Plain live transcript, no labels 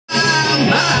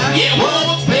my. Yeah,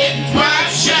 once bitten,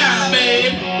 twice shy,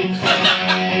 babe.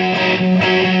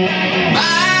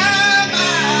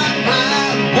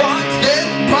 Once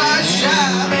bitten, twice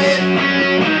shy, babe.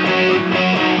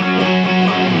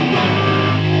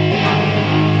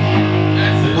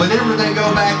 Whenever they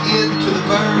go back into the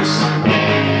verse,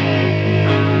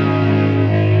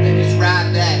 they just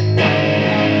ride that.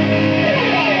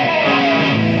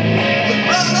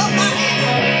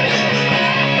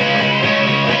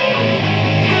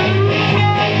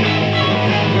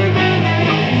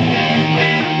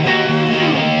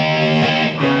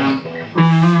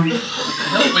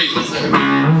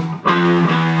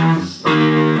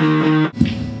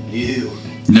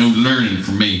 No learning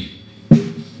for me.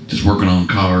 Just working on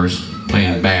cars,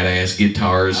 playing badass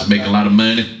guitars, making a lot of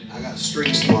money. I got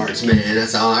street smarts, man.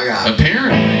 That's all I got.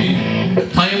 Apparently,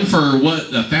 playing for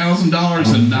what,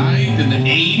 $1,000 a night in the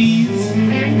 '80s?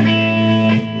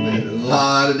 Man, a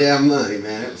lot of damn money,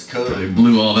 man. It was cool. They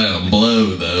blew all that on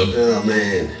blow, though. Oh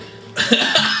man.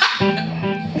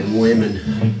 And women.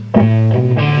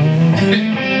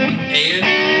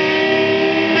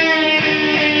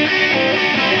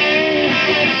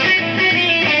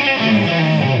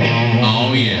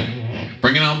 Oh yeah,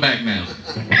 bring it on back now.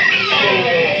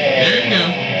 There you go.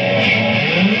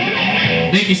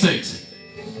 Nikki Six.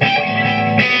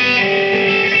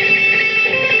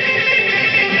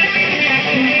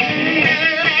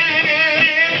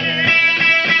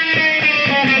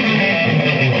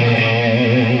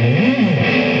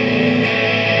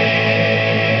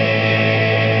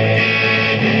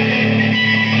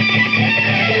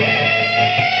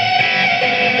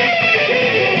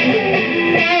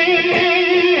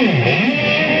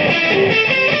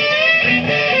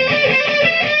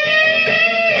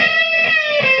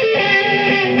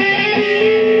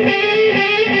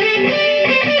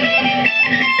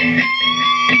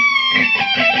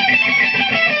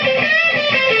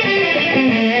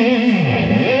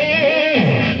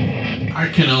 I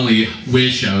can only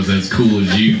wish I was as cool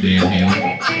as you, Dan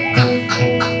Hanley.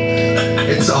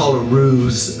 It's all a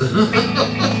ruse.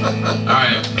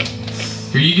 Alright.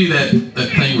 Here, you do that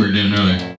thing we were doing earlier.